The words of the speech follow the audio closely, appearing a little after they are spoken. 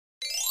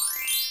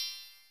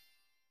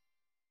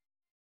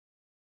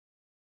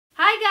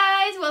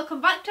welcome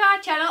back to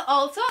our channel,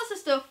 All Sorts of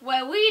Stuff,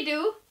 where we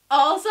do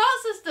all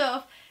sorts of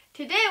stuff.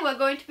 Today we're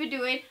going to be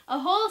doing a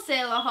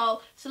wholesaler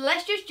haul, so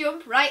let's just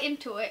jump right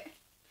into it.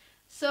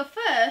 So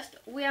first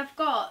we have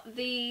got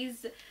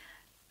these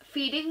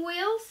feeding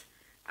wheels,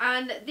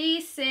 and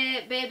these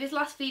say baby's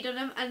last feed on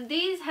them, and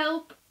these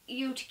help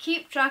you to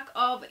keep track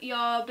of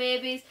your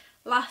baby's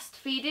last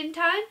feeding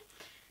time.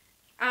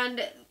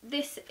 And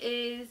this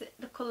is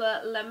the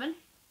colour lemon,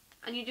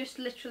 and you just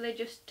literally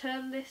just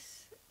turn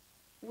this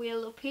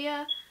wheel up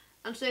here,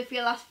 and so if you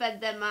last fed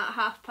them at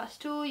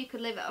 2:30, you could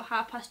leave it at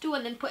 2:30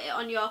 and then put it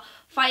on your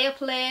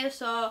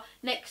fireplace or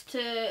next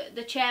to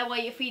the chair where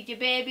you feed your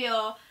baby,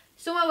 or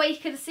somewhere where you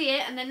can see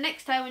it, and then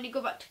next time when you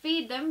go back to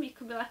feed them you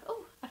could be like,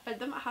 oh, I fed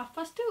them at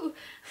 2:30.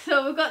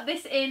 So we've got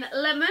this in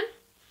lemon,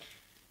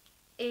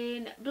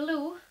 in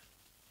blue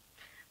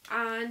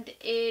and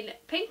in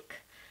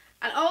pink,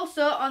 and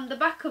also on the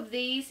back of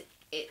these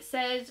it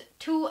says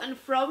to and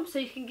from, so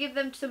you can give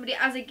them to somebody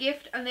as a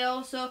gift, and they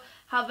also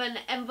have an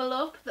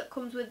envelope that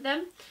comes with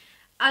them.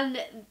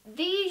 And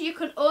these you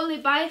can only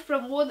buy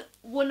from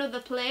one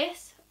other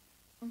place,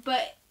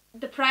 but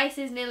the price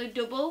is nearly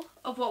double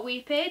of what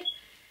we paid.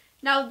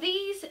 Now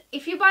these,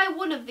 if you buy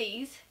one of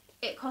these,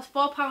 it costs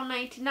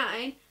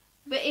 £4.99,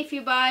 but if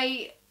you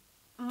buy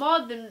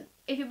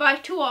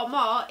two or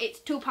more,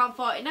 it's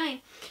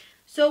 £2.49.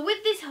 So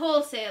with this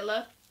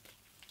wholesaler,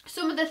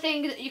 some of the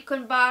things that you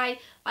can buy,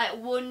 like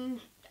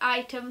 1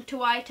 item,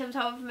 2 items,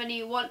 however many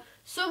you want.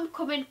 Some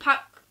come in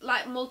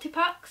like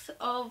multi-packs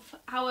of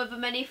however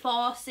many,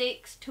 4,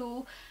 6,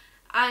 2.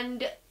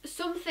 And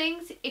some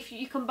things, if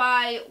you can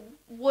buy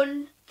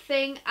one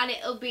thing and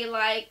it'll be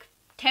like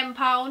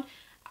 £10,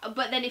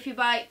 but then if you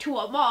buy 2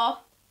 or more,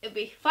 it'll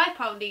be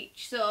 £5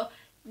 each. So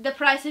the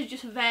prices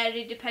just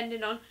vary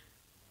depending on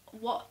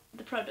what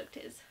the product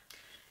is.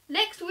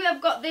 Next we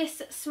have got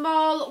this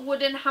small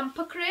wooden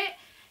hamper crate.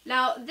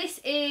 Now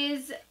this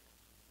is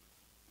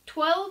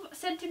 12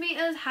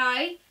 centimetres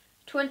high,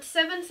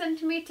 27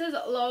 centimetres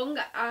long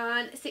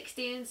and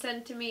 16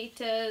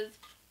 centimetres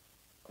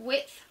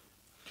width.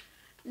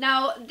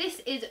 Now this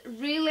is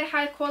really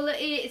high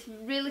quality, it's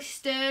really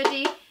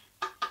sturdy,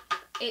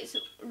 it's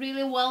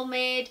really well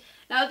made.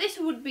 Now this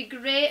would be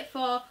great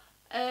for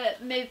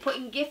maybe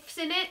putting gifts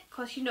in it,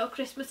 because you know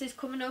Christmas is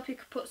coming up. You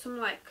could put some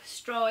like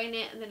straw in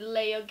it and then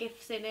lay your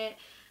gifts in it,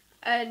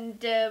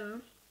 and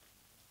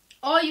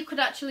or you could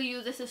actually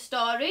use this as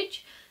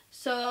storage.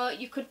 So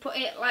you could put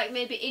it like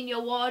maybe in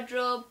your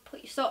wardrobe,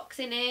 put your socks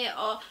in it,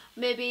 or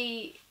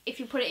maybe if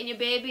you put it in your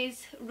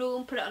baby's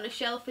room, put it on a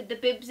shelf with the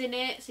bibs in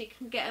it, so you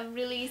can get them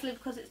really easily,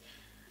 because it's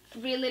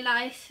really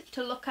nice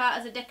to look at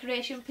as a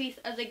decoration piece,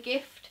 as a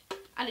gift,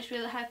 and it's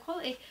really high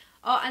quality.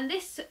 Oh, and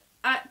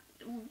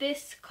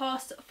this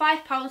costs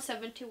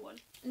 £5.71.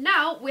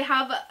 Now we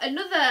have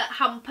another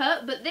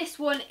hamper, but this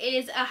one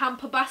is a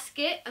hamper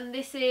basket, and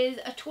this is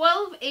a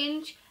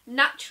 12-inch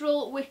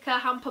natural wicker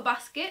hamper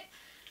basket.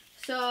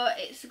 So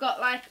it's got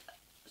like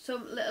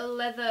some little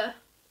leather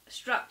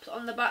straps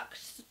on the back,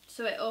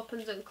 so it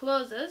opens and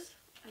closes,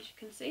 as you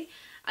can see.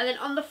 And then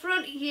on the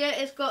front here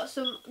it's got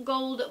some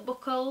gold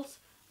buckles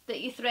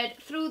that you thread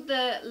through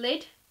the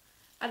lid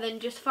and then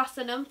just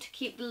fasten them to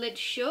keep the lid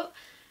shut.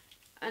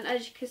 And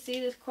as you can see,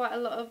 there's quite a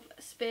lot of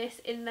space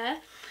in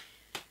there.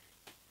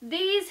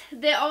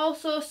 They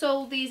also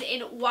sold these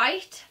in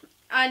white,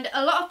 and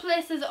a lot of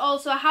places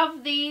also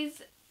have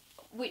these,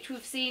 which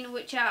we've seen,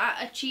 which are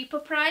at a cheaper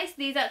price.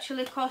 These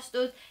actually cost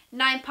us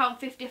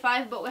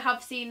 £9.55, but we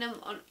have seen them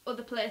on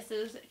other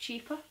places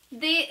cheaper.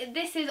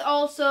 This is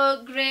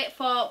also great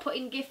for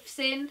putting gifts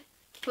in.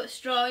 Put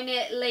straw in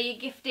it, lay your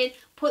gift in,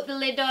 put the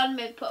lid on,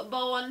 maybe put a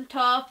bow on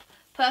top.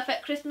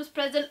 Perfect Christmas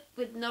present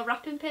with no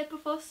wrapping paper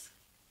fuss.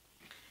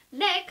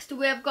 Next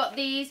we have got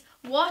these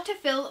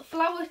water-filled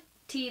flower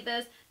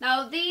teethers.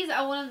 Now these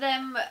are one of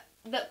them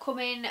that come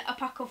in a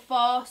pack of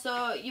 4,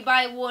 so you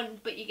buy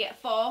 1 but you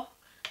get 4.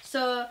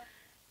 So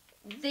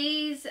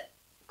these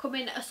come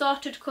in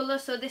assorted colour,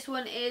 so this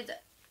one is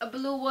a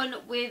blue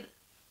one with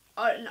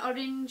an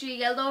orangey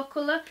yellow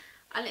colour,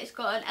 and it's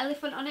got an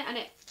elephant on it and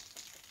it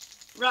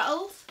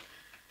rattles.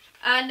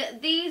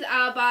 And these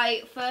are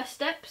by First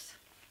Steps.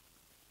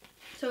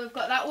 So we've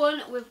got that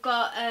one, we've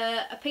got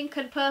a pink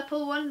and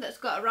purple one that's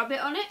got a rabbit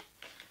on it,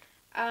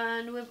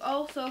 and we've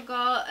also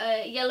got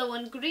a yellow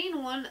and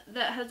green one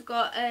that has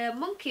got a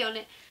monkey on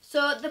it.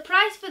 So the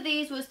price for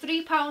these was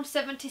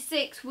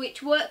 £3.76,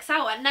 which works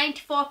out at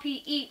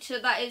 94p each, so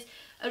that is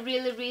a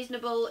really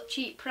reasonable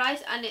cheap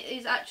price, and it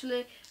is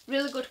actually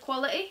really good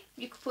quality.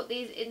 You could put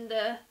these in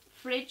the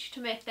fridge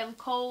to make them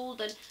cold,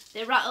 and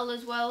they rattle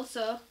as well,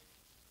 so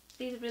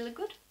these are really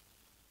good.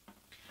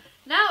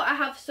 Now I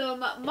have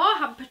some more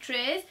hamper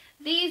trays.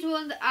 These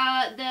ones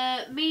are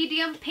the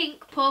medium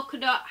pink polka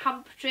dot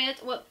hamper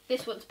trays. Well,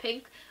 this one's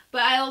pink,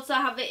 but I also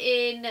have it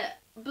in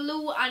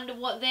blue and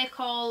what they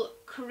call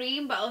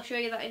cream, but I'll show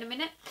you that in a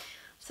minute.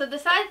 So the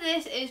size of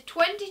this is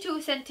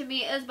 22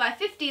 centimetres by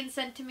 15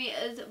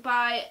 centimetres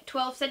by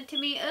 12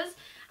 centimetres,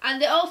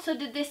 and they also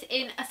did this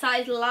in a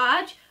size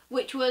large,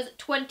 which was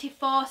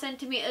 24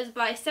 centimetres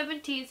by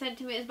 17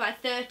 centimetres by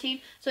 13,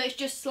 so it's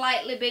just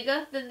slightly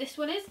bigger than this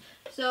one is.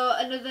 So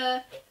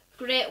another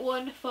great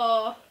one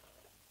to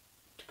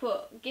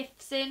put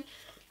gifts in,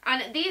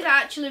 and these are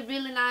actually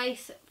really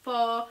nice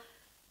for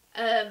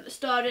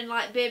storing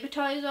like baby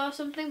toys or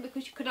something,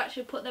 because you could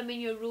actually put them in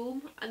your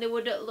room and they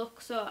wouldn't look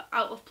so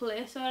out of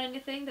place or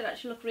anything. They'd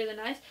actually look really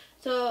nice.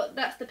 So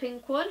that's the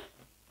pink one.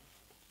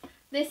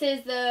 This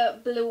is the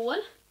blue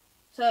one,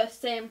 so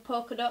same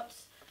polka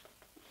dots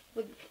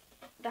with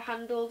the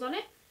handles on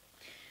it.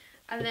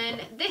 And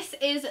then this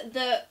is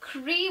the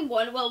cream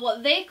one, well,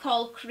 what they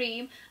call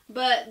cream,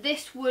 but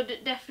this would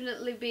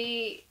definitely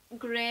be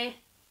grey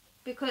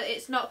because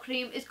it's not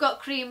cream. It's got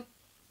cream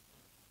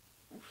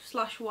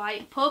 /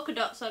 white polka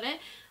dots on it,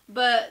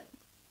 but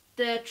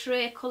the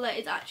tray colour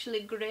is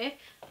actually grey,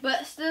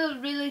 but still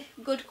really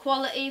good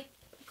quality.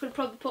 Could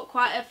probably put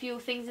quite a few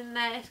things in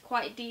there. It's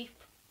quite deep,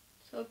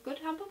 so good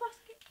hamper basket.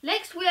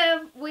 Next we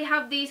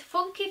have these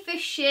funky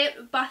fish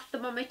shaped bath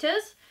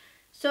thermometers.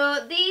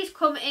 So these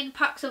come in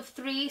packs of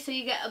 3, so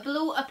you get a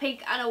blue, a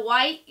pink and a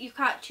white. You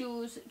can't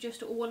choose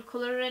just one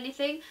colour or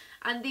anything.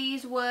 And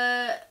these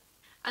were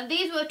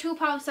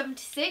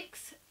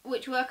 £2.76,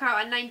 which work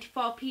out at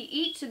 94p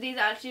each, so these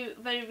are actually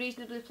very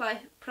reasonably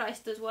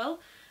priced as well.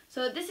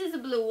 So this is the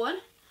blue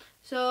one,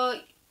 so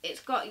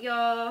it's got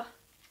your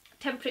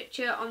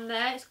temperature on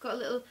there, it's got a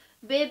little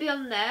baby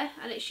on there,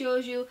 and it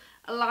shows you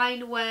a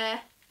line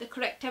where the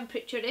correct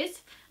temperature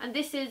is, and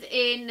this is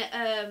in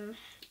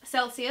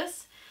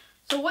Celsius.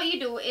 So what you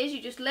do is you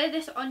just lay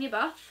this on your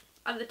bath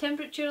and the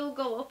temperature will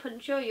go up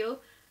and show you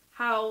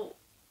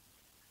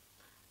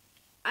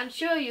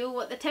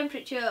what the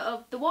temperature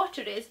of the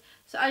water is.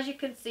 So as you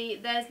can see,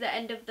 there's the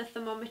end of the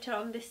thermometer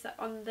on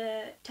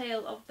the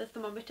tail of the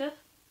thermometer.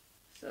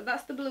 So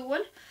that's the blue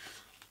one.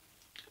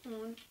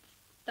 And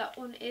that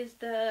one is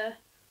the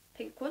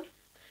pink one.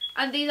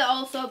 And these are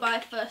also by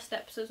First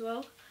Steps as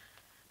well.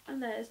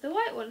 And there's the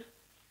white one.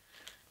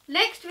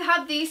 Next we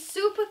have these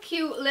super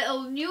cute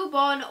little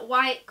newborn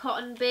white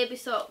cotton baby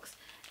socks.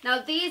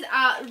 Now these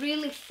are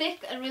really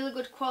thick and really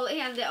good quality,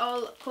 and they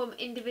all come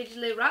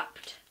individually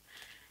wrapped.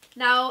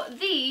 Now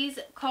these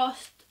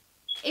cost,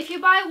 if you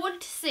buy 1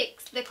 to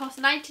 6, they cost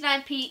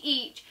 99p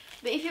each,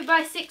 but if you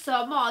buy 6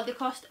 or more, they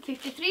cost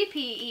 53p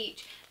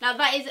each. Now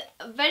that is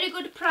a very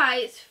good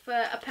price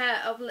for a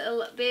pair of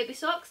little baby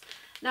socks.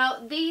 Now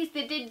these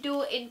they did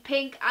do in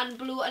pink and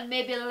blue and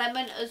maybe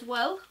lemon as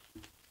well.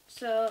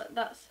 So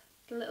that's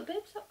the little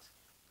baby socks.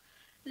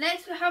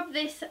 Next we have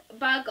this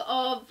bag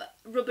of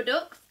rubber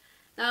ducks.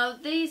 Now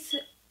these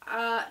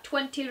are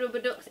 20 rubber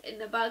ducks in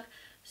the bag.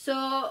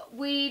 So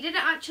we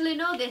didn't actually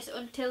know this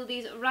until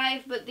these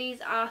arrived, but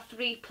these are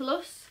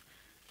 3+.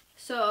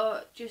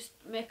 So just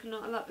make a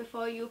note of that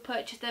before you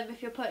purchase them,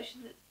 if you're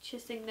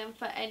purchasing them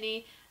for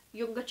any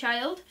younger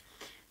child.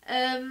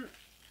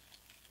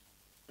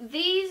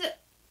 These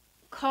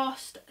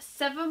cost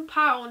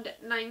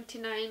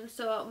 £7.99,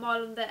 so more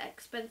on the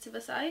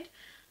expensive side.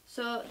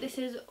 So this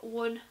is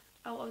one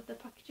out of the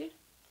packaging.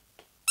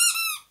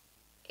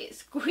 It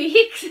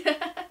squeaks.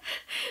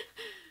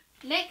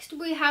 Next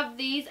we have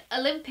these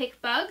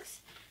Olympic bags.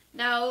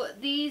 Now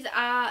these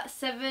are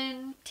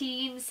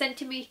 17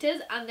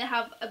 centimetres and they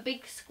have a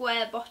big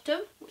square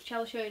bottom, which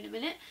I'll show you in a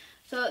minute.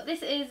 So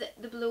this is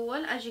the blue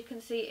one. As you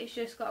can see, it's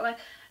just got like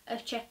a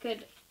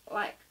checkered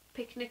like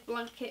picnic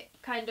blanket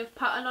kind of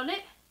pattern on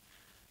it.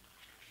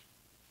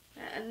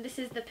 And this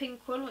is the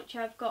pink one, which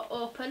I've got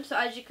open. So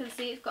as you can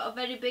see, it's got a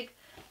very big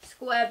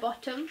square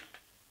bottom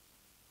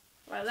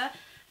like that.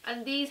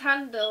 And these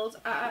handles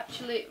are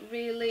actually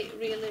really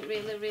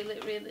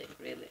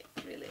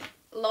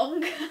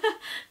long.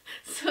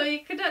 So you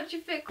could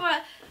actually fit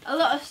quite a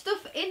lot of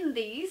stuff in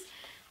these.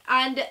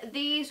 And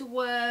these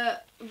were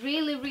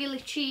really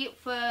cheap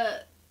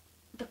for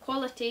the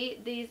quality.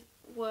 These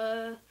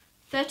were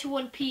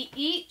 31p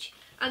each.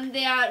 And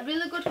they are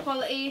really good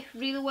quality,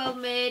 really well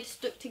made,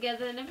 stuck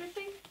together and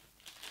everything.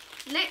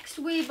 Next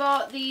we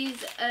bought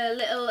these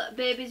little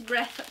baby's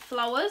breath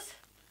flowers.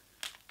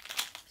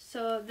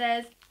 So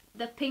there's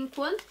the pink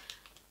ones.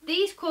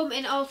 These come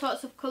in all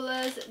sorts of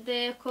colours.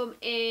 They come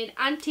in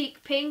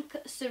antique pink,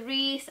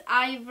 cerise,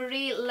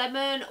 ivory,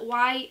 lemon,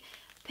 white,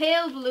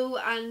 pale blue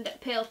and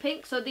pale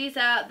pink. So these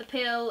are the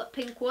pale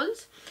pink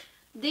ones.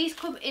 These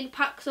come in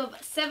packs of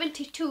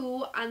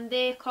 72 and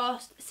they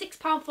cost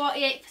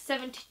 £6.48 for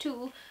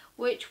 72,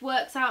 which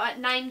works out at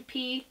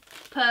 9p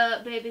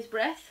per baby's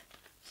breath.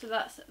 So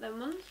that's them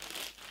ones.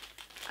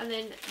 And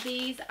then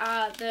these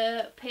are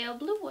the pale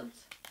blue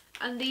ones.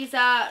 And these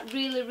are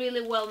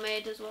really well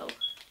made as well.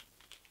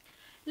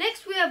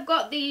 Next we have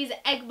got these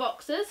egg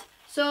boxes.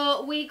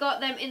 So we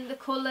got them in the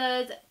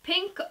colours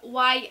pink,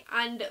 white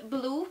and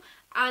blue.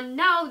 And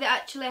now they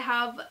actually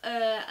have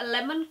a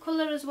lemon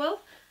colour as well.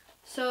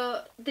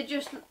 So they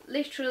just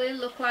literally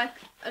look like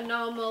a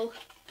normal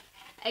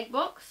egg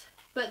box.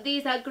 But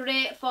these are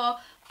great for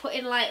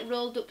putting like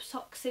rolled up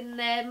socks in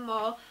them,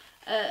 or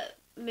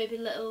maybe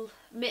little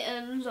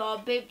mittens or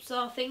bibs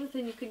or things,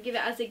 and you could give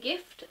it as a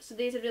gift. So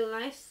these are really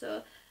nice.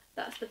 So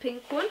that's the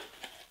pink one.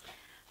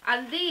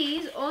 and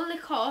these only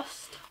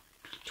cost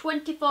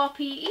 24p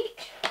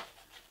each.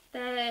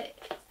 They're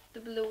the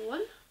blue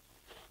one.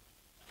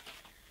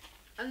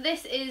 And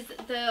this is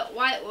the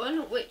white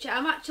one, which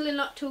I'm actually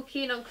not too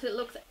keen on because it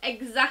looks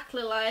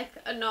exactly like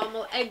a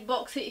normal egg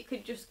box that you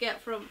could just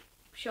get from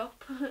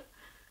shop.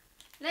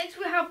 Next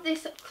we have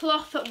this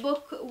cloth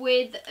book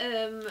with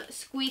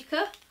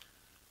squeaker.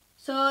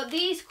 So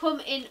these come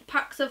in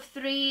packs of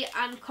 3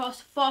 and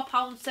cost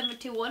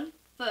 £4.71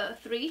 for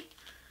 3.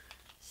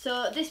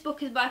 So this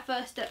book is by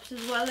First Steps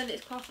as well, and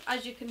it's cloth,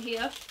 as you can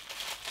hear.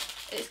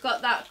 It's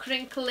got that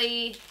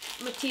crinkly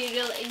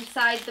material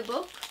inside the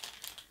book,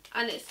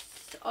 and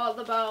it's all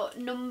about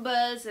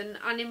numbers and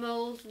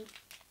animals and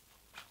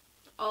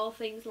all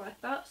things like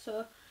that.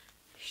 So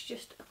it's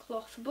just a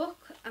cloth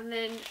book, and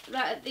then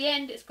right at the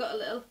end it's got a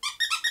little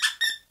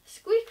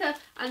squeaker,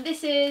 and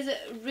this is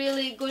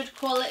really good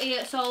quality.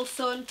 It's all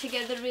sewn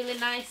together really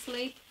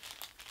nicely.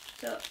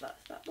 So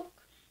that's that book.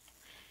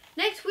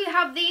 Next we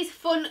have these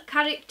fun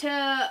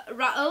character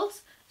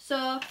rattles.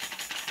 So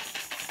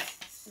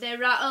they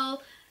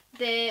rattle,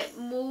 they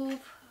move.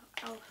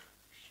 I'll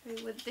show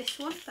you with this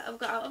one that I've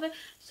got out of it.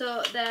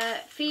 So their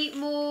feet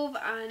move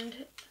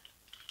and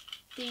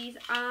these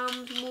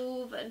arms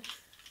move and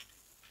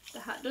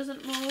the hat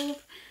doesn't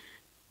move.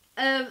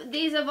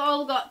 These have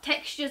all got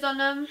textures on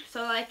them,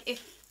 so like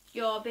if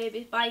your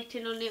baby's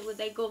biting on it with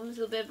their gums,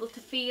 they'll be able to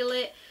feel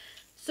it.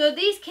 So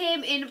these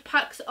came in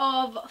packs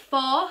of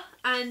 4,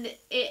 and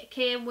it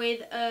came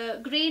with a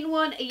green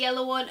one, a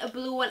yellow one, a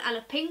blue one and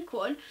a pink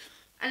one.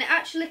 And it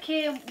actually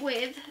came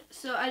with,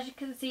 so as you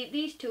can see,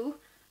 these two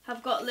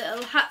have got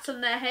little hats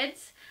on their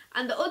heads,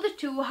 and the other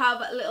two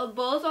have little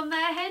bows on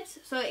their heads.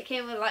 So it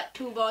came with like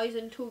 2 boys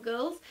and 2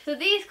 girls. So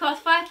these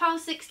cost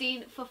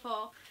 £5.16 for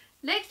 4.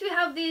 Next we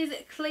have these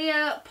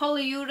clear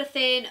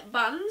polyurethane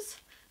bands.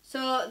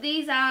 So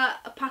these are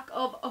a pack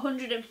of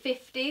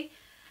 150,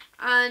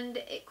 and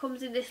it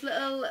comes in this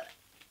little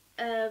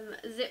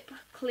zip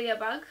clear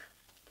bag.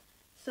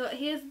 So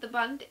here's the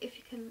band, if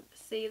you can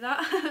see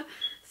that.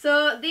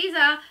 So these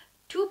are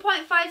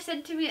 2.5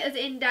 centimeters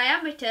in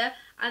diameter,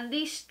 and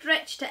these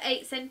stretch to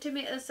 8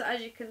 centimeters. So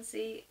as you can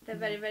see, they're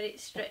very, very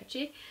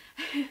stretchy.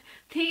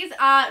 These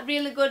are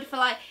really good for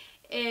like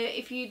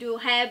if you do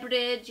hair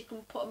braids, you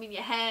can put them in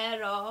your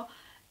hair, or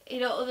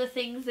other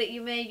things that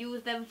you may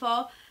use them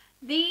for.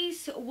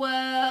 These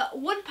were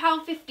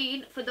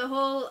 £1.15 for the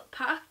whole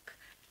pack.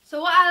 So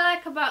what I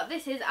like about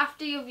this is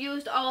after you've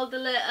used all the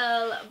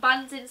little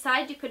bands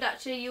inside, you could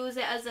actually use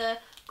it as a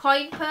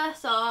coin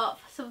purse or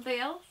something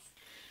else.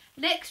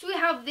 Next we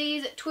have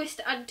these twist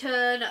and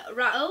turn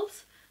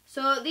rattles.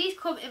 So these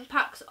come in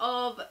packs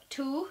of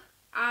 2,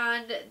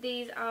 and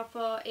these are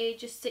for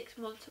ages 6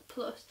 months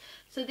plus.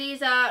 So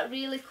these are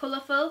really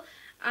colourful,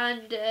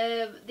 and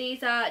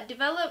these are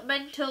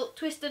developmental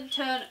twist and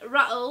turn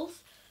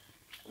rattles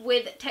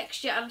with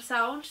texture and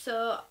sound.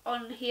 So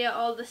on here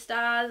all the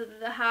stars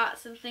and the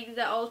hearts and things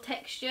are all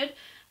textured,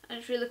 and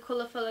it's really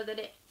colourful, and then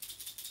it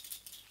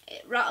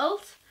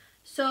rattles.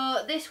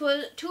 So this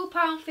was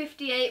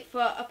 £2.58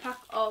 for a pack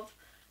of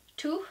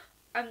 2,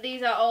 and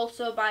these are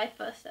also by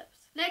First Steps.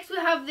 Next we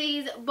have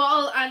these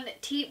bottle and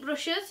teat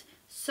brushes.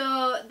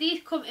 So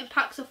these come in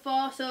packs of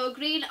 4, so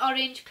green,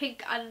 orange,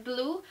 pink and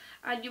blue.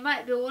 And you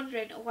might be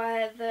wondering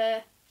where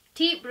the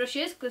teat brush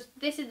is, because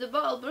this is the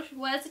bottle brush.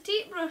 Where's the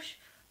teat brush?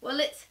 Well,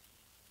 it's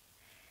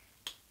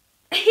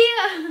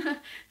here.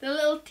 The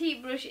little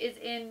teat brush is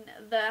in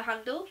the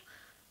handle,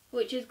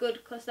 which is good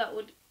because that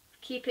would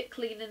keep it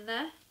clean in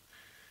there.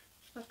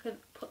 I can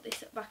put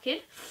this back in.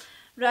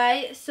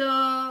 Right,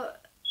 so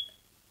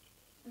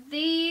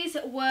these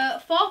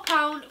were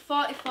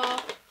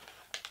 £4.44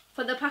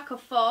 for the pack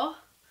of 4.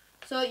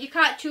 So you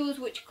can't choose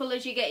which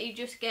colours you get, you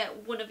just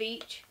get one of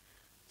each.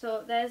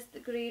 So there's the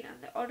green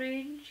and the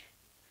orange,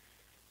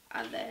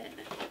 and then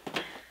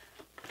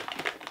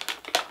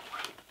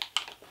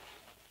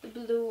the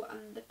blue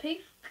and the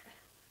pink.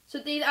 So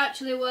these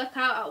actually work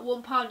out at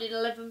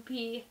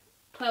 £1.11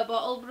 per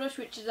bottle brush,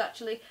 which is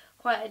actually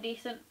quite a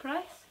decent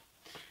price.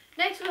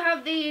 Next we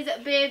have these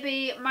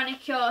baby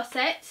manicure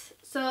sets.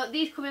 So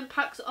these come in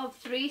packs of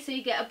 3, so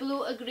you get a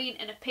blue, a green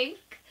and a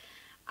pink.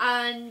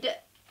 And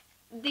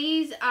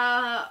these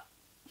are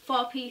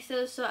 4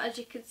 pieces, so as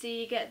you can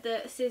see you get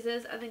the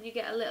scissors, and then you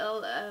get a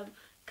little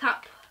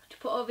cap to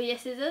put over your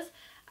scissors,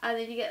 and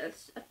then you get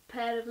a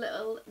pair of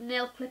little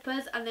nail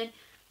clippers, and then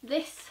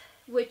this,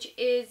 which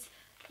is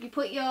you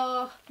put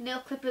your nail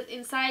clippers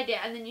inside it,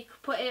 and then you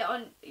put it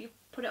on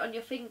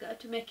your finger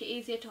to make it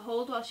easier to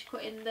hold whilst you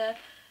cut in the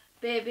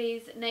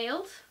baby's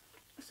nails.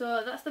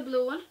 So that's the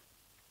blue one.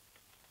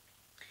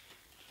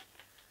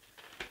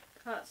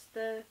 That's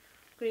the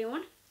green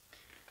one.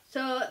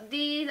 So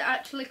these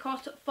actually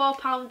cost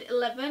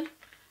 £4.11,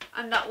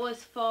 and that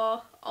was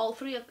for all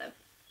 3 of them.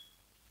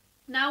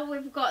 Now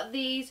we've got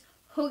these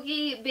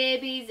Huggy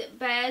Babies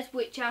bears,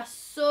 which are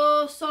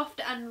so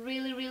soft and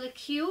really, really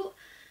cute.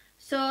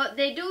 So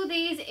they do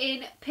these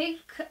in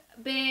pink,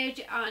 beige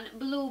and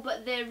blue,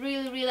 but they're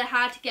really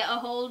hard to get a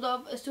hold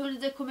of. As soon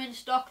as they come in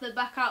stock, they're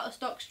back out of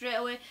stock straight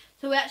away.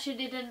 So we actually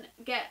didn't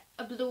get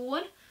a blue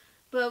one,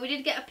 but we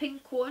did get a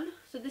pink one.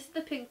 So this is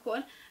the pink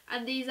one,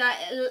 and these are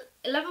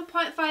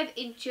 11.5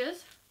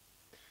 inches.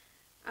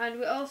 And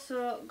we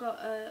also got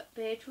a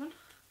beige one.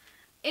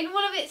 In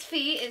one of its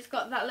feet, it's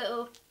got that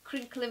little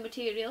crinkly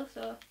material,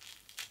 so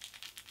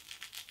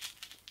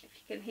if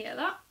you can hear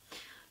that.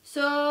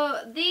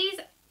 So these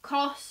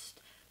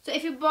cost, so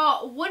if you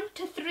bought 1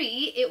 to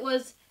 3, it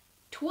was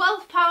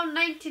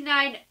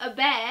 £12.99 a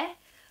pair,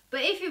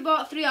 but if you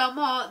bought 3 or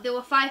more, they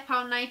were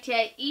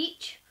 £5.98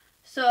 each.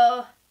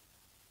 So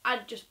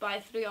I'd just buy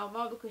 3 or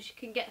more because you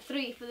can get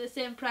 3 for the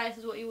same price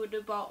as what you would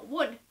have bought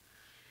 1.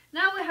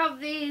 Now we have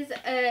these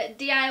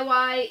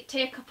DIY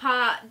take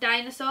apart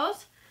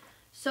dinosaurs.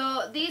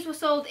 So these were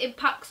sold in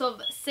packs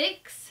of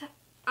 6,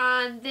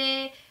 and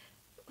they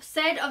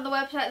said on the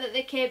website that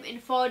they came in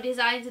 4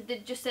 designs and they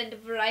just sent a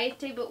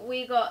variety, but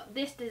we got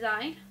this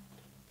design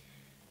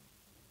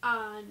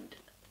and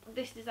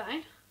this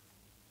design.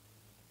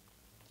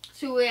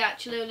 So we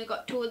actually only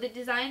got 2 of the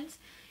designs.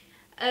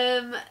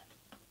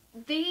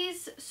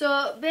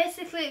 So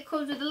basically it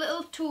comes with a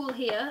little tool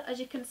here, as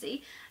you can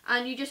see,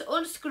 and you just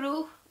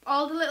unscrew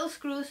all the little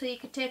screws so you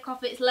can take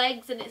off its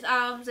legs and its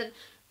arms and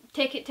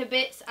take it to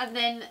bits, and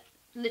then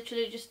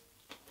literally just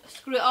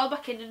screw it all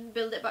back in and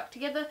build it back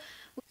together.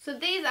 So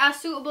these are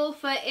suitable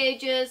for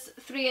ages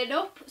 3 and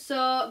up,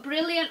 so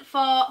brilliant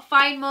for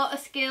fine motor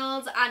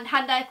skills and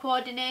hand-eye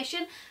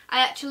coordination. I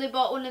actually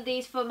bought one of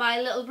these for my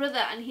little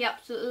brother and he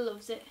absolutely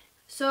loves it.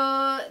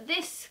 So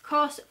this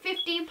costs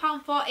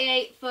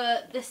 £15.48 for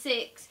the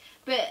 6,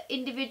 but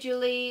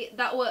individually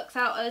that works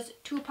out as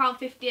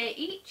 £2.58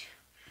 each.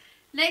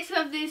 Next we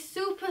have these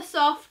super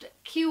soft,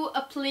 cute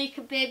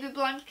applique baby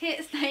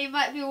blankets. Now you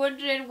might be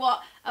wondering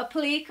what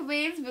applique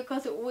means,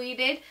 because we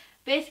did.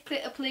 Basically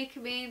applique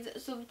means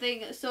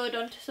something sewed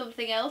onto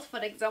something else. For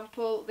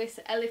example, this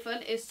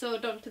elephant is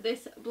sewed onto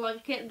this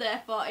blanket,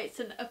 therefore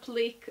it's an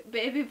applique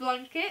baby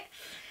blanket.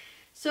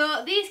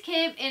 So these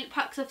came in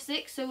packs of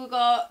 6, so we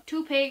got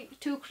 2 pink,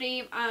 2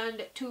 cream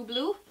and 2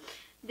 blue.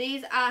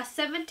 These are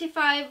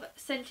 75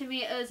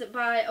 centimetres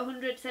by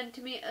 100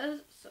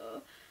 centimetres,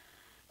 so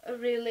a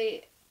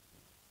really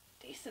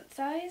decent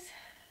size,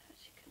 as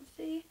you can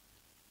see.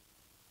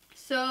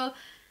 So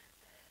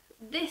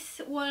this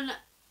one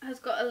has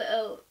got a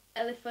little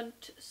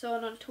elephant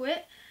sewn onto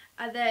it,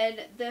 and then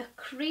the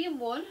cream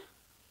one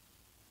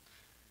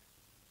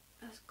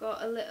has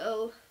got a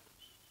little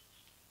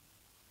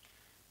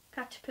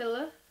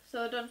caterpillar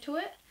sewed onto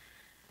it,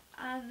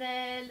 and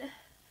then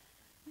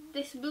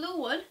this blue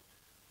one,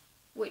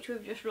 which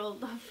we've just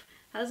rolled off,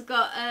 has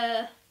got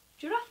a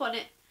giraffe on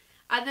it.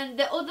 And then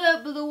the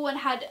other blue one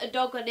had a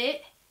dog on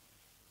it,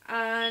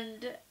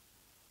 and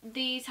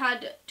these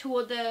had 2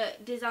 other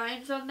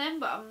designs on them,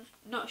 but I'm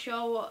not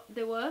sure what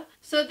they were.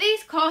 So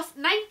these cost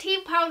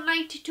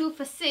 £19.92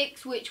 for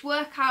 6, which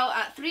work out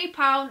at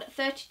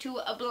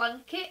 £3.32 a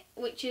blanket,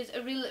 which is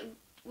a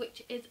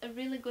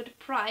really good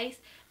price,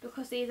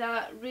 because these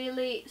are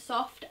really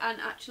soft and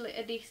actually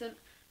a decent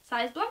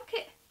size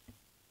blanket.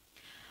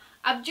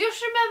 I've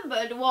just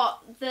remembered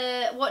what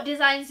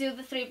designs the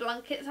other 3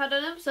 blankets had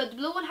on them. So the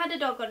blue one had a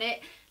dog on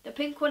it, the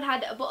pink one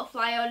had a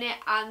butterfly on it,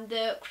 and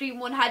the cream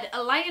one had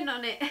a lion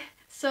on it.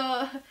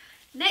 So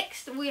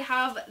next we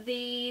have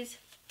these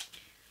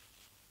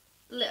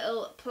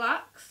little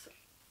plaques.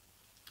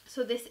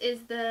 So this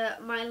is the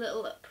My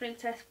Little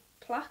Princess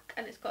plaque,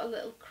 and it's got a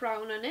little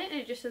crown on it,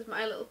 and it just says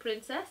My Little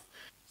Princess.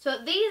 So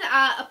these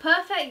are a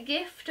perfect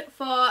gift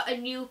for a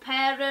new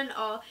parent,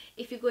 or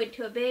if you're going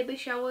to a baby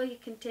shower, you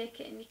can take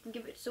it and you can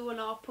give it to someone,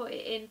 or put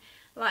it in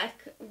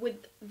like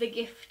with the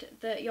gift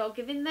that you're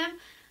giving them,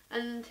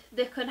 and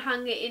they can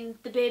hang it in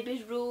the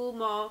baby's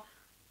room or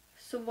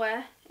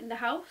somewhere in the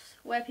house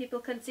where people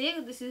can see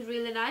it. This is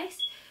really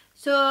nice.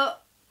 So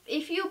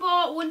if you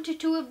bought 1 to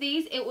 2 of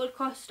these, it would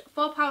cost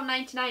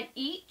 £4.99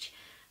 each,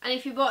 and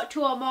if you bought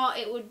 2 or more,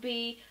 it would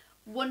be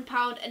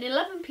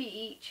 £1.11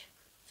 each.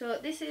 So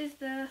this is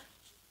the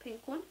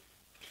pink one,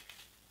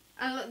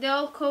 and look, they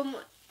all come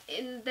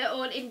in their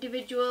own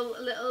individual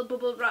little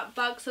bubble wrap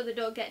bag so they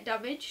don't get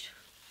damaged.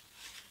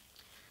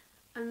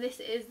 And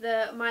this is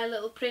the My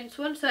Little Prince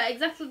one, so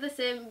exactly the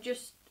same,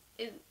 just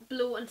in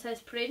blue and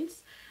says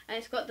Prince, and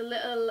it's got the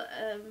little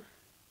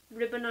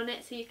ribbon on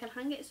it so you can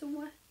hang it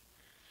somewhere.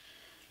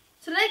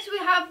 So next we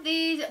have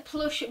these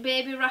plush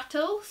baby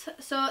rattles.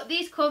 So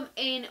these come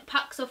in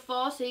packs of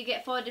 4, so you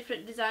get 4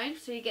 different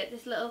designs. So you get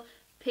this little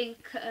pink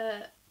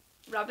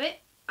rabbit,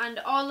 and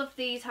all of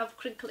these have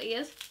crinkle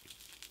ears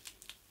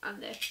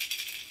and they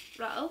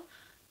rattle.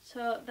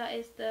 So that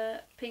is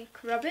the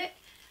pink rabbit,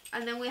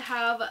 and then we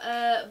have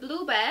a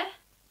blue bear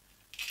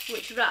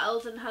which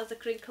rattles and has the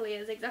crinkle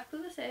ears,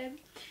 exactly the same.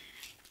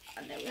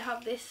 And then we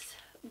have this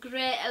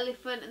grey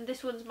elephant, and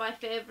this one's my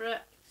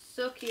favourite,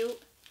 so cute.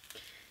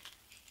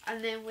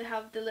 And then we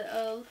have the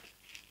little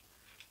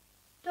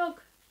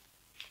dog.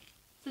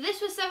 So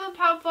this was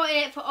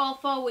 £7.48 for all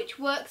four, which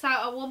works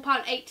out at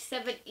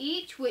 £1.87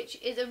 each,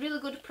 which is a really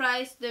good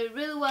price. They're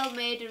really well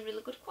made and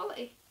really good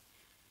quality.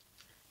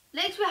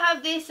 Next we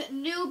have this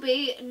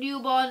Newbie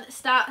newborn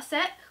starter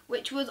set,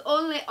 which was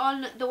only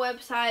on the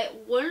website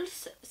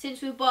once.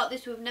 Since we bought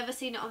this, we've never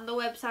seen it on the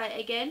website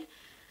again.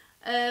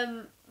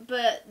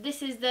 But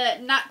this is the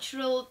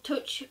Natural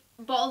Touch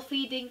bottle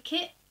feeding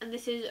kit, and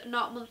this is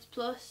 0 months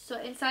plus. So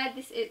inside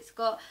this, it's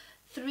got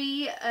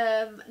 3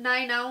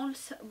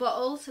 9-ounce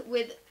bottles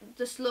with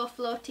the slow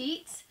flow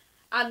teats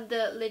and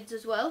the lids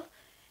as well.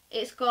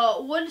 It's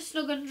got 1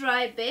 snug and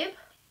dry bib,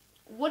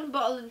 1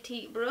 bottle and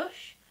teat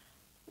brush,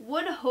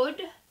 1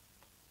 hood,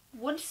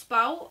 1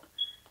 spout,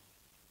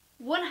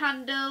 1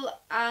 handle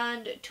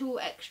and 2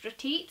 extra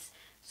teats.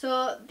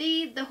 So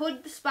the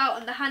hood, the spout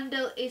and the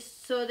handle is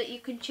so that you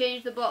can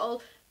change the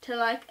bottle to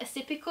like a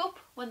sippy cup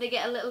when they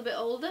get a little bit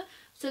older.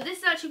 So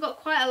this has actually got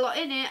quite a lot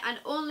in it and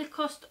only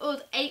cost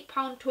us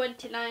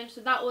 £8.29,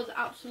 so that was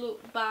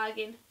absolute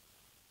bargain.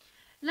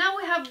 Now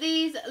we have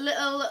these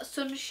little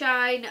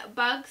sunshine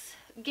bags,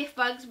 gift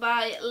bags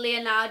by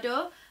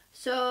Leonardo.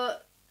 So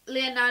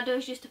Leonardo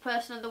is just a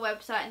person on the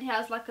website and he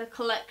has like a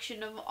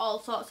collection of all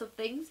sorts of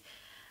things.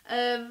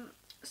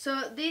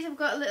 So these have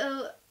got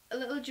a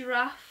little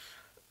giraffe.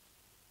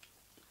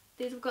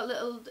 These have got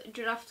little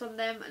giraffes on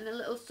them and a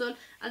little sun,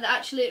 and they're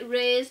actually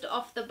raised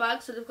off the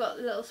bag, so they've got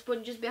little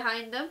sponges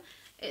behind them.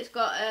 It's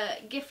got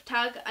a gift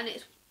tag and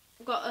it's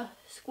got a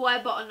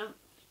square bottom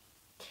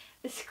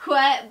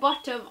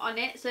on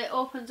it, so it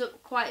opens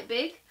up quite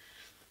big.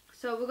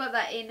 So we got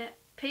that in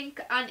pink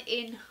and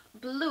in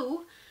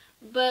blue,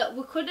 but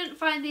we couldn't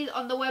find these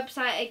on the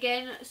website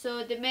again,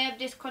 so they may have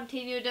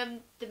discontinued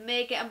them, they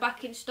may get them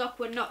back in stock,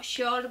 we're not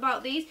sure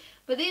about these.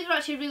 But these were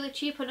actually really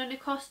cheap and only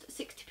cost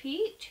 60p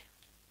each.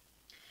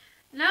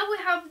 Now we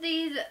have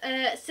these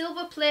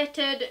silver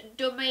plated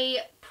dummy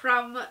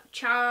pram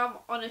charm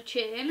on a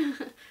chain.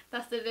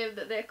 That's the name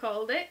that they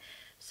called it.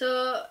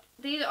 So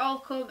these all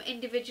come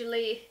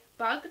individually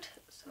bagged.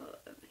 So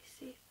let me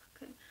see if I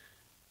can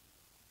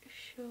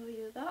show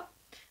you that.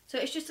 So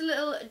it's just a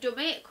little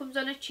dummy, it comes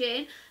on a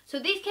chain. So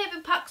these came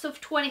in packs of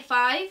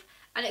 25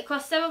 and it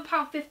cost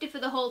 £7.50 for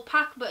the whole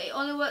pack, but it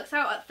only works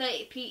out at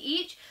 30p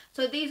each.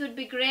 So these would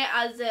be great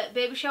as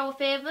baby shower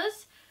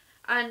favours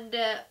and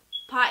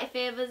party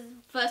favours,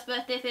 first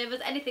birthday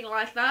favours, anything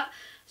like that.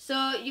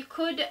 So you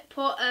could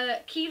put a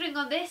keyring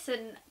on this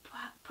and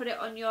put it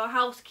on your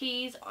house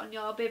keys, on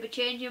your baby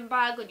changing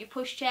bag, on your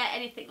pushchair,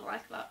 anything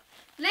like that.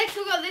 Next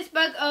we've got this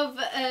bag of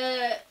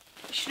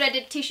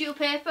shredded tissue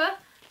paper.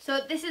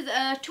 So this is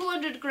a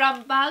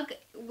 200g bag.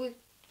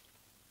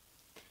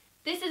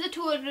 This is a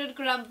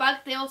 200g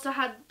bag. They also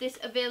had this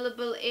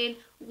available in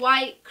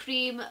white,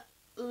 cream,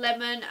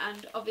 lemon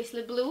and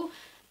obviously blue.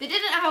 They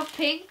didn't have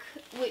pink,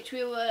 which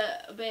we were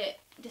a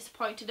bit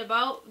disappointed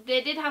about.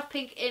 They did have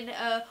pink in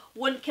a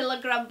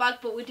 1kg bag,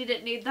 but we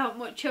didn't need that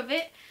much of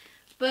it.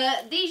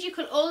 But these, you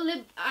can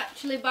only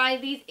actually buy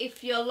these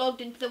if you're logged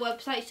into the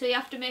website, so you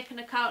have to make an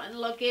account and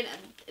log in,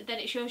 and then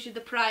it shows you the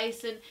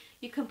price and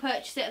you can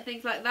purchase it and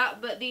things like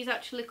that. But these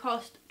actually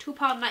cost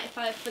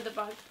 £2.95 for the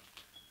bag.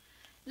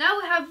 Now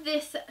we have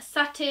this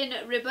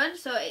satin ribbon,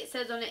 so it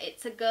says on it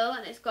it's a girl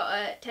and it's got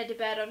a teddy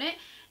bear on it.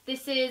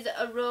 This is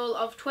a roll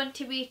of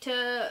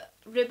 20m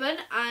ribbon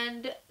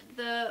and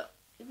the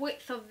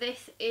width of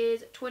this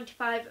is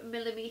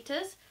 25mm.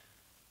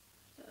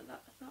 So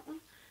that's that one.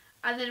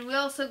 And then we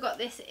also got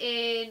this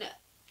in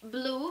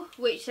blue,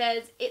 which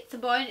says it's a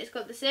boy and it's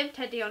got the same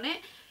teddy on it.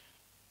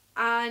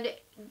 And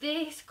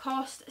this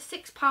cost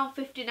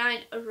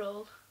 £6.59 a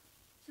roll.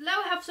 So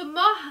now we have some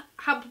more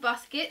hamper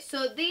baskets.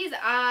 So these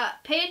are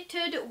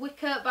painted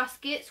wicker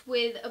baskets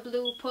with a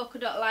blue polka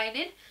dot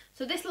lining.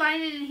 So this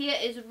lining in here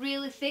is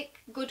really thick,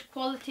 good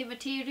quality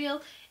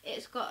material.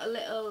 It's got a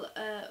little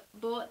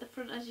bow at the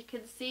front, as you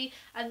can see.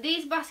 And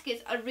these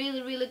baskets are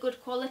really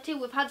good quality.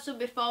 We've had some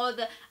before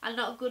that are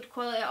not good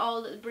quality at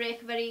all, that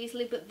break very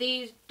easily, but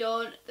these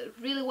don't. They're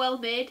really well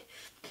made.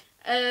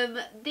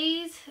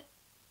 These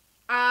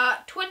are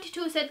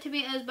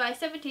 22cm by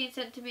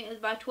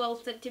 17cm by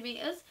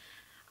 12cm.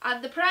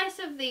 And the price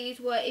of these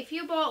were, if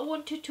you bought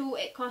 1 to 2,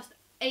 it cost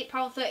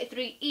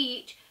 £8.33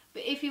 each.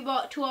 But if you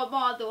bought 2 or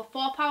more, they were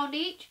 £4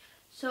 each.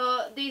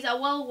 So these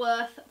are well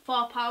worth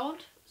 £4.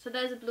 So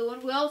there's a blue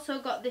one. We also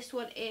got this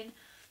one in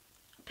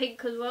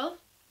pink as well.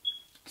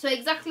 So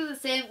exactly the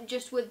same,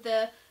 just with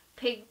the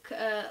pink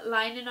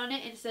lining on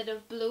it instead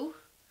of blue.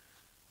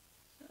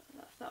 So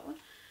that's that one.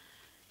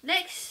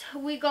 Next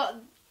we got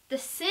the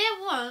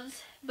same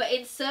ones but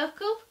in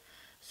circle.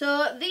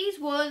 So these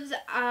ones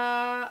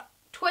are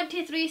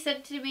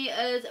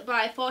 23cm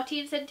by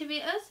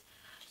 14cm.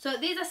 So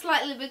these are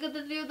slightly bigger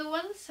than the other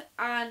ones,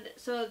 and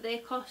so they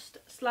cost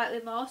slightly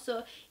more.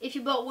 So if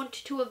you bought 1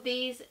 to 2 of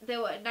these, they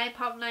were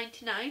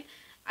 £9.99,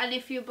 and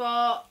if you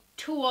bought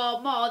 2 or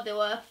more, they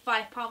were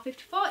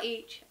 £5.54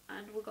 each.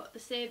 And we got the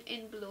same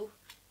in blue.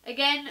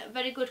 Again,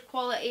 very good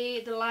quality.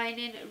 The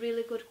lining,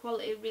 really good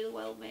quality, really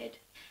well made.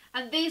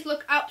 And these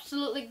look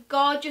absolutely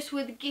gorgeous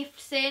with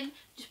gifts in.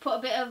 Just put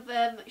a bit of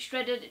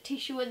shredded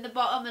tissue in the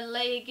bottom and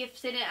lay your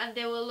gifts in it, and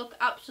they will look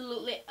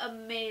absolutely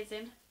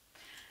amazing.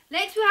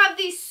 Next we have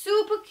these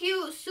super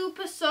cute,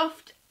 super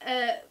soft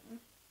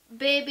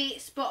baby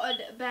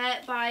spotted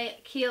bear by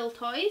Keel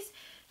Toys.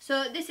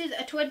 So this is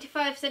a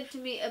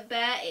 25cm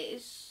bear. It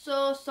is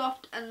so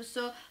soft and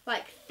so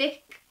like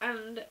thick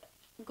and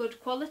good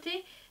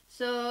quality.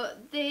 So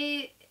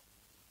the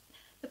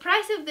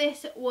price of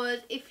this was,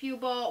 if you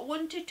bought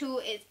 1 to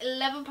 2, it's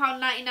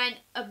 £11.99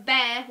 a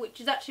bear, which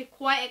is actually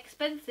quite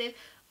expensive.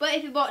 But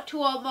if you bought 2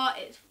 or more,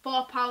 it's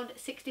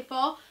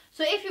 £4.64.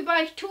 So if you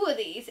buy 2 of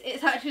these,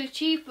 it's actually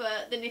cheaper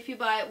than if you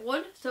buy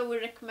 1. So we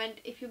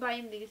recommend, if you're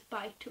buying these,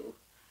 buy 2.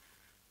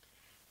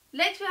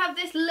 Next we have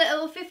this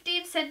little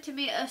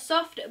 15cm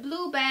soft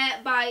blue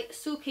bear by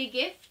Suki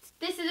Gifts.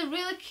 This is a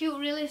really cute,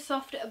 really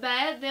soft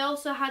bear. They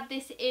also had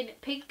this in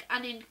pink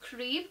and in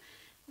cream,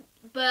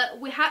 but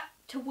we had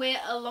to wait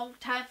a long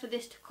time for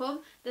this to come.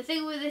 The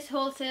thing with this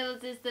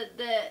Wholesalers is that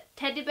the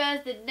teddy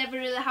bears, they never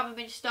really have them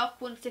in stock.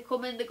 Once they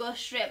come in, they go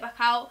straight back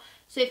out.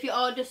 So if you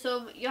order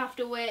some, you have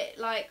to wait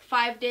like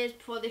 5 days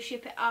before they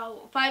ship it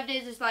out. 5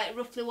 days is like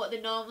roughly what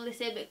they normally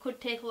say, but it could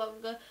take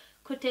longer,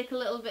 could take a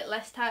little bit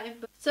less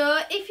time.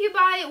 So if you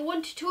buy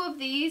 1 to 2 of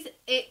these,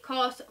 it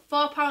costs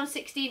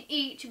 £4.16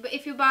 each, but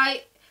if you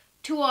buy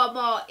 2 or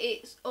more,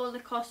 it only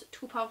costs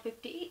 £2.50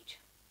 each.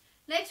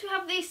 Next we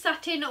have these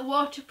satin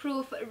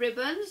waterproof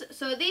ribbons.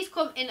 So these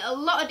come in a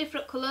lot of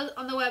different colours.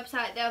 On the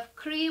website they have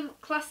cream,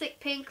 classic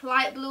pink,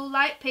 light blue,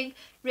 light pink,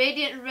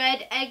 radiant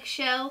red,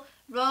 eggshell,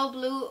 royal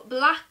blue,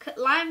 black,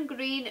 lime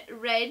green,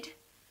 red,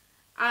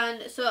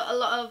 and so a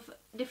lot of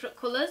different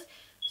colours.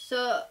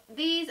 So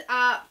these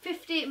are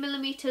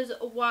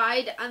 50mm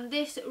wide, and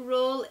this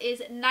roll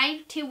is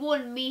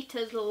 91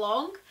 meters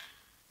long.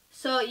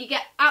 So you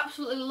get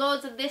absolutely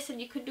loads of this,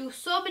 and you can do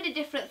so many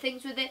different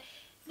things with it.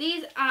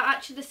 These are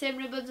actually the same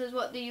ribbons as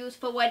what they use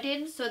for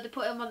weddings, so they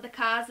put them on the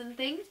cars and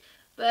things.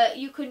 But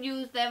you can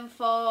use them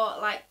for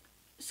like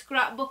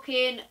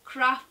scrapbooking,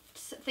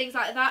 crafts, things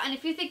like that. And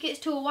if you think it's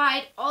too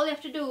wide, all you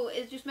have to do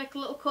is just make a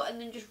little cut and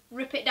then just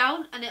rip it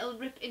down, and it'll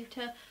rip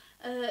into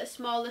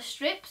smaller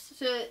strips.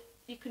 So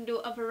you can do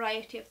a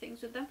variety of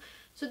things with them.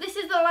 So this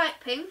is the light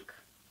pink.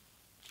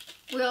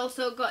 We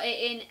also got it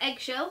in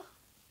eggshell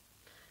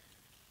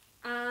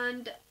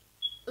and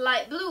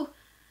light blue.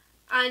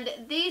 And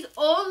these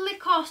only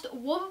cost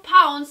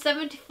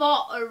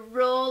 £1.74 a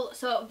roll,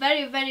 so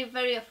very, very,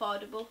 very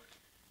affordable.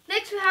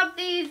 Next we have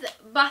these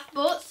bath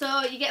boats.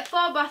 So you get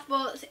 4 bath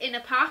boats in a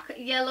pack: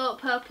 yellow,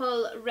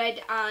 purple,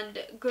 red and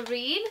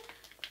green.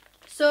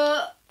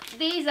 So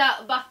these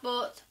are bath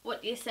boats.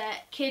 What do you say?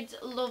 Kids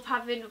love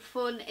having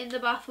fun in the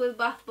bath with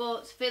bath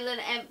boats, filling,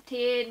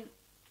 emptying,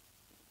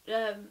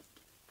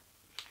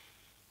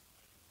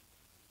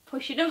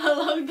 pushing them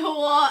along the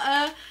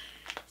water.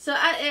 So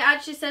it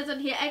actually says on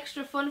here,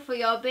 extra fun for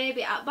your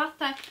baby at bath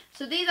time.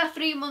 So these are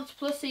 3 months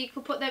plus, so you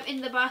can put them in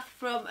the bath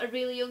from a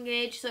really young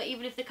age. So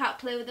even if they can't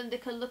play with them, they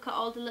can look at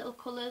all the little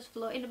colours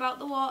floating about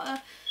the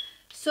water.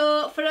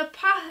 So for a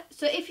pack,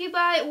 so if you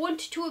buy 1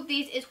 to 2 of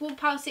these, it's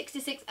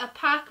 £1.66 a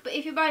pack. But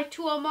if you buy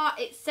 2 or more,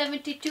 it's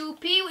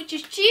 72p, which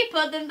is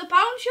cheaper than the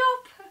pound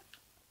shop.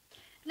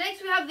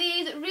 Next we have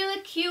these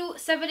really cute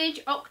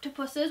 7-inch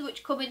octopuses,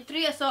 which come in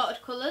 3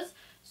 assorted colours.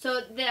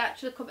 So they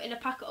actually come in a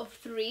pack of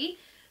 3.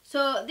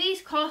 So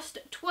these cost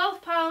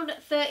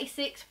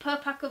 £12.36 per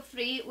pack of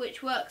 3,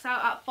 which works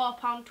out at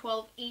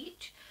 £4.12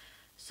 each.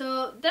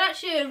 So they're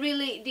actually a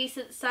really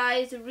decent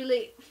size,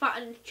 really fat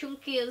and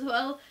chunky as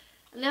well,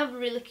 and they have a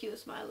really cute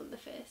smile on their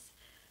face.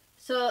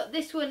 So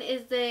this one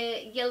is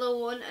the yellow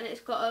one, and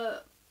it's got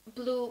a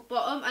blue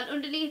bottom, and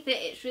underneath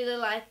it it's really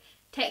like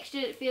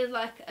textured. It feels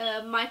like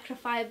a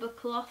microfiber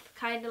cloth,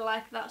 kind of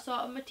like that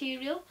sort of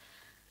material.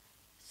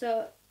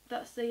 So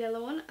that's the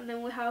yellow one, and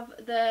then we have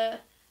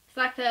it's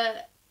like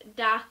a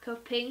darker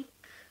pink,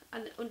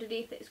 and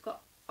underneath it's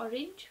got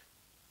orange.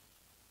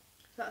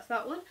 So that's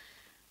that one.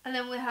 And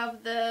then we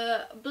have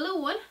the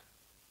blue one,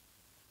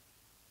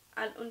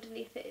 and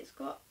underneath it it's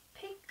got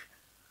pink.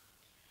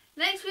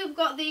 Next we've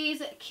got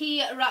these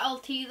key rattle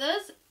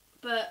teethers,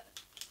 but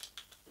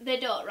they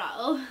don't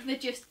rattle, they're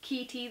just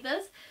key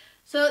teethers.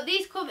 So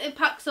these come in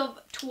packs of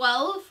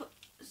 12,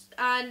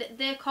 and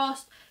they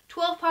cost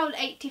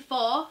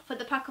 £12.84 for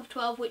the pack of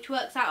 12, which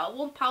works out at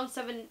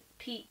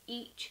 £1.07p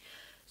each.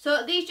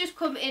 So these just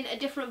come in a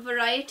different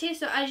variety.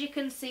 So as you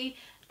can see,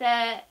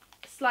 they're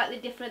slightly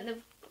different.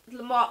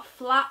 They're more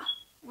flat,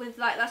 with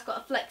like, that's got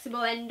a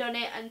flexible end on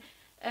it,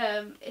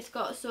 and it's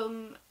got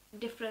some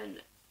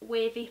different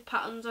wavy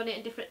patterns on it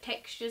and different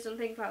textures and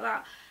things like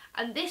that.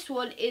 And this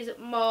one is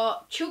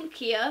more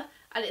chunkier,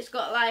 and it's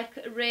got like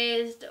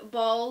raised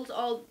balls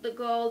that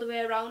go all the way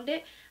around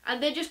it,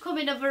 and they just come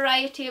in a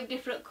variety of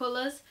different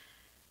colours.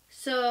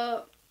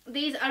 So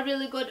these are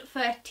really good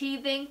for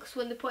teething, because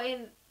when they put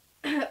in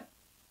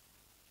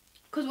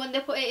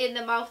it in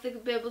the mouth, they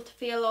can be able to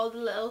feel all the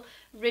little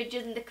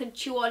ridges, and they can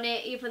chew on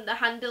it. Even the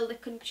handle they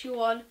can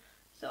chew on,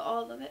 so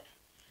all of it.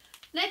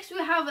 Next we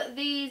have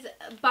these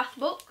bath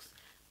books.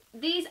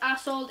 these are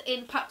sold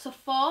in packs of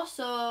 4.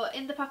 So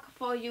in the pack of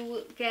 4 you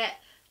will get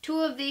 2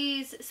 of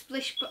these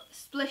Splish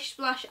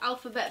Splash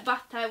alphabet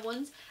bath time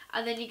ones,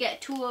 and then you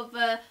get 2 of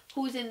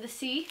Who's in the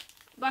Sea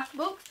bath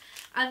books.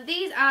 And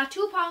these are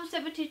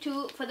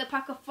 £2.72 for the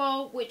pack of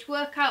 4, which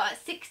work out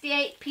at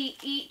 68p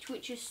each,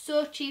 which is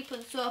so cheap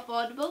and so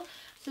affordable.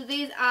 So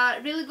these are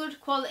really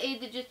good quality.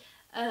 They're just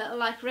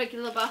like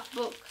regular bath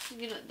books.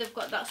 You know, they've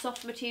got that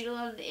soft material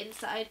on the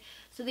inside.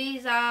 So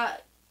these are,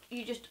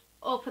 you just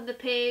open the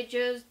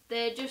pages.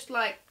 They're just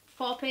like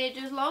 4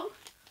 pages long.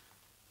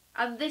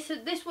 And this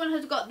one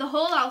has got the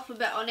whole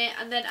alphabet on it,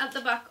 and then at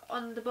the back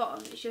on the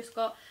bottom it's just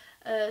got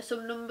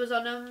some numbers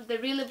on them. They're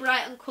really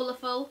bright and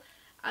colourful,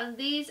 and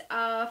these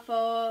are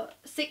for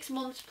 6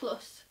 months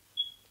plus.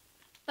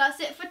 That's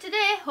it for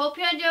today. Hope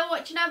you enjoyed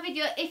watching our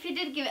video. If you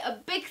did, give it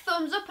a big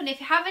thumbs up, and if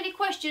you have any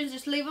questions,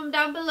 just leave them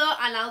down below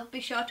and I'll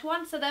be sure to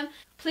answer them.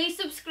 Please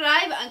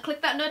subscribe and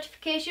click that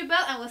notification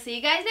bell, and we'll see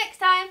you guys next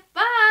time.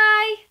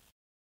 Bye!